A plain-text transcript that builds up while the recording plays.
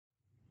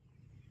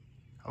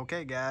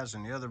Okay guys,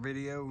 in the other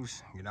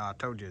videos, I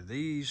told you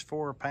these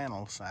 4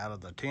 panels out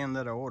of the 10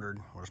 that I ordered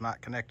was not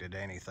connected to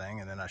anything,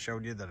 and then I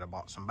showed you that I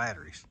bought some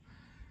batteries.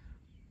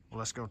 Well,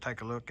 let's go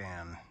take a look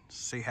and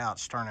see how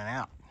it's turning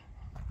out.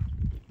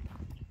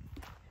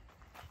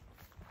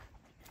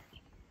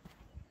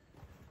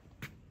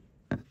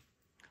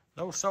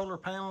 Those solar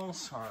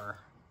panels are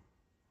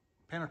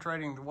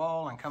penetrating the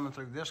wall and coming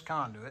through this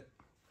conduit.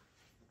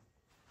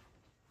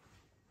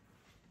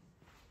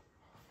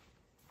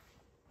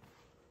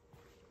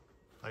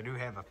 They do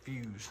have a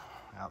fuse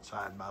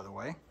outside, by the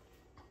way.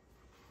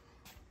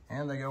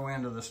 And they go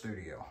into the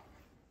studio.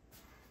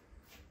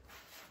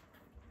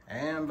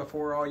 And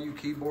before all you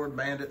keyboard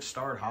bandits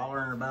start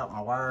hollering about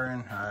my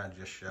wiring, I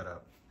just shut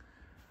up.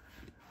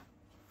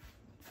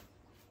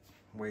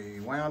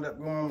 We wound up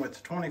going with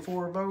the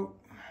 24 volt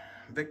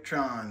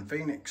Victron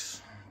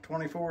Phoenix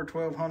 24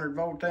 1200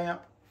 volt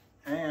amp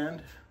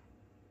and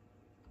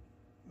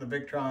the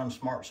Victron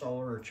Smart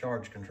Solar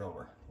Charge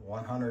Controller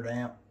 100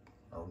 amp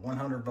or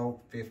 100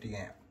 volt 50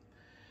 amp.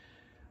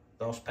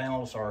 Those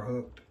panels are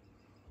hooked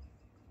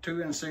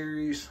 2 in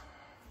series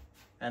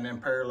and then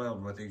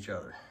paralleled with each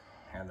other,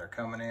 and they're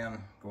coming in,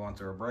 going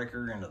through a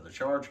breaker into the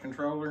charge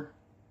controller,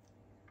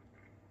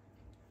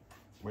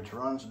 which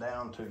runs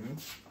down to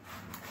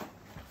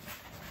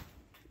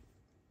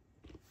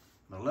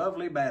the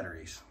lovely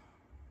batteries.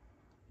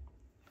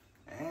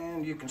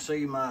 And you can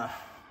see my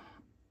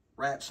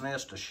rat's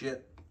nest of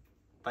shit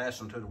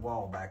fastened to the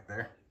wall back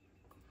there.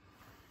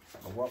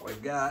 But what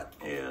we've got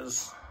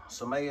is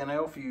some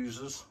A&L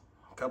fuses,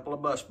 a couple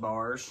of bus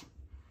bars.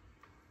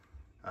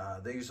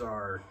 These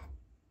are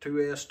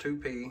 2S,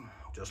 2P,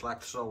 just like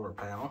the solar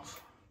panels.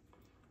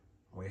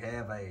 We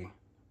have a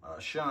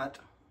shunt,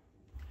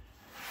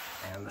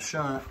 and the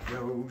shunt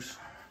goes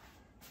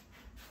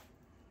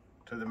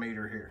to the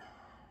meter here.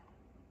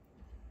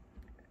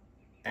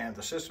 And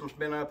the system's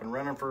been up and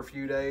running for a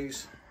few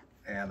days,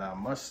 and I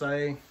must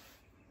say,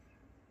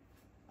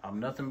 I'm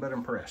nothing but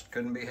impressed.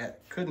 Couldn't be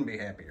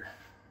happier.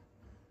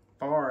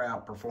 Far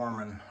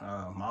outperforming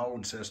my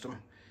old system.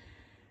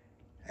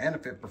 And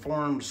if it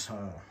performs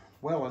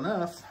well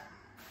enough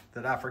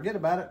that I forget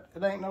about it,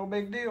 it ain't no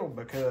big deal,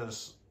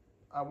 because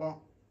I won't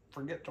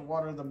forget to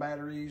water the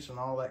batteries and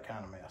all that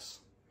kind of mess.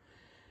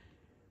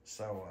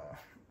 So,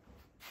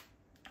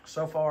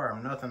 so far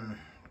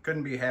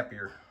couldn't be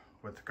happier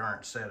with the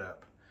current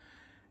setup.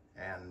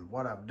 And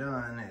what I've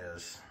done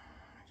is,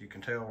 you can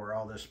tell where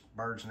all this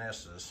bird's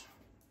nest is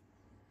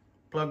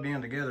plugged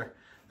in together.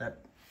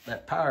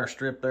 That power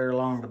strip there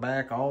along the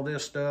back, all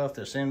this stuff,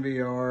 this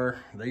NVR,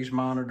 these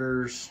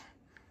monitors,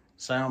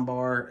 sound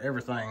bar,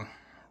 everything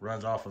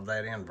runs off of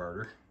that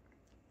inverter.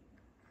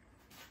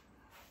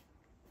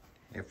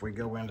 If we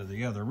go into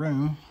the other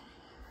room,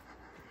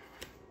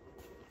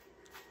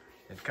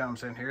 it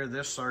comes in here.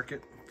 This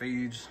circuit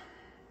feeds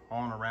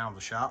on around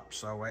the shop,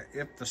 so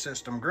if the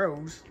system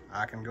grows,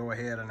 I can go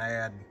ahead and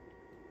add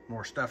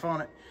more stuff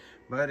on it,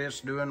 but it's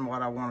doing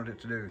what I wanted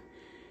it to do.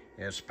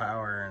 It's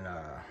powering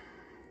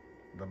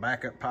the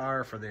backup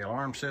power for the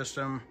alarm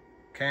system,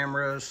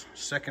 cameras,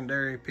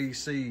 secondary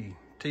PC,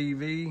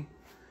 TV,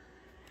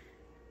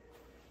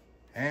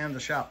 and the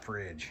shop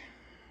fridge.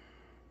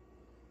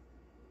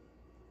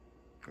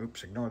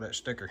 Oops, ignore that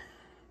sticker.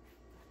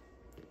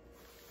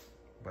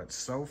 But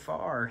so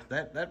far,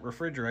 that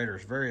refrigerator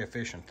is very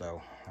efficient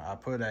though. I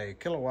put a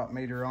kilowatt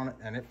meter on it,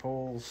 and it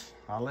pulls,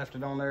 I left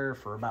it on there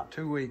for about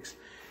 2 weeks,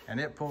 and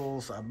it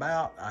pulls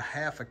about a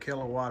half a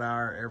kilowatt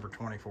hour every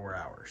 24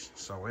 hours.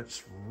 So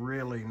it's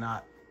really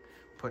not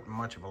putting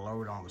much of a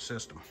load on the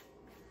system.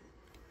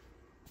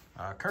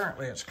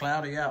 Currently it's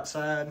cloudy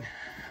outside,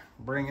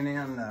 bringing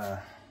in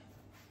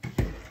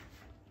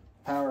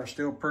power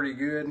still pretty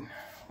good.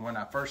 When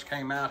I first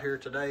came out here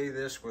today,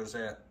 this was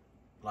at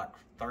like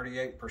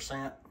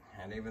 38%,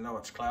 and even though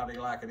it's cloudy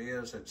like it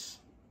is, it's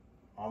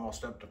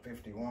almost up to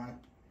 51.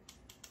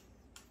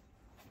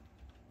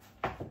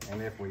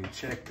 And if we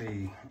check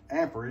the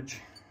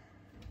amperage,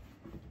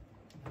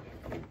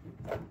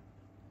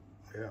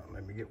 yeah,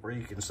 let me get where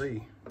you can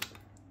see.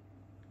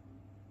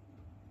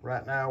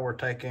 Right now we're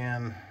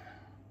taking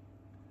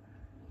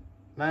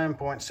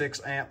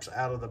 9.6 amps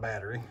out of the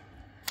battery,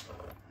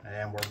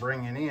 and we're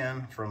bringing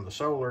in from the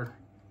solar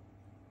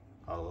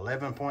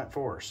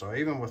 11.4. So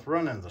even with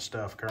running the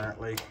stuff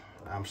currently,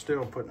 I'm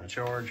still putting a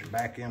charge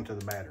back into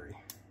the battery.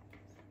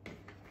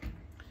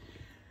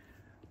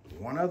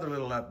 One other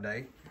little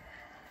update.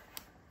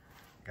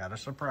 Got a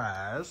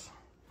surprise.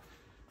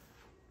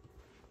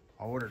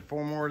 I ordered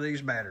 4 more of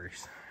these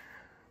batteries.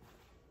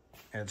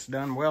 It's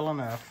done well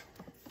enough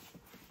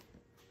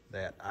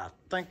that I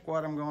think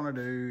what I'm going to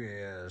do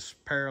is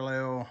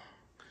parallel,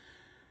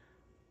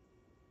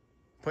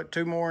 put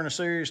 2 more in a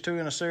series, 2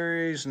 in a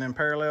series, and then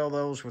parallel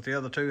those with the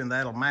other 2, and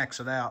that'll max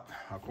it out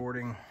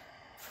according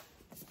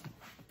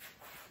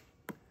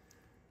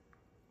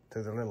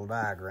to the little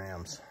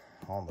diagrams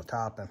on the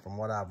top, and from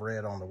what I've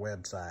read on the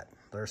website.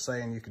 They're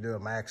saying you could do a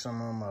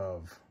maximum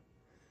of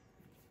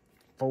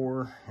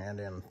 4 and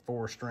then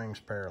 4 strings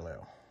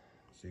parallel.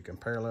 So you can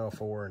parallel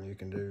 4 and you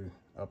can do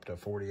up to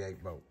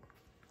 48 volt.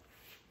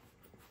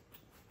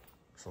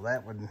 So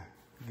that would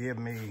give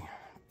me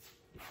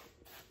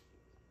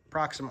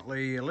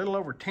approximately a little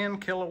over 10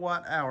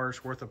 kilowatt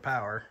hours worth of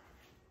power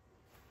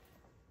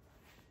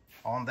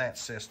on that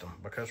system.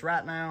 Because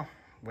right now,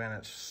 when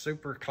it's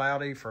super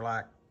cloudy for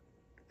like,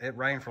 it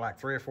rained for like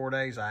 3 or 4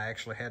 days, I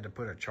actually had to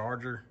put a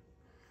charger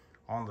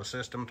on the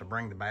system to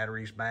bring the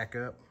batteries back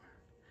up.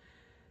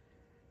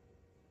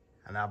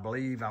 And I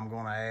believe I'm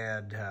gonna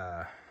add,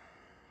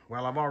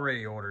 well, I've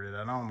already ordered it.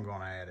 I know I'm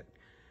gonna add it.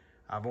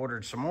 I've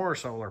ordered some more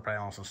solar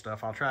panels and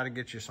stuff. I'll try to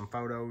get you some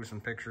photos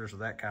and pictures of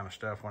that kind of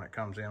stuff when it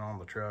comes in on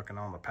the truck and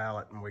on the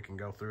pallet, and we can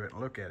go through it and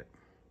look at it.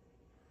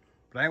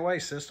 But anyway,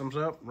 system's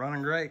up,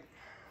 running great.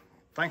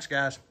 Thanks,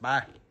 guys.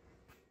 Bye.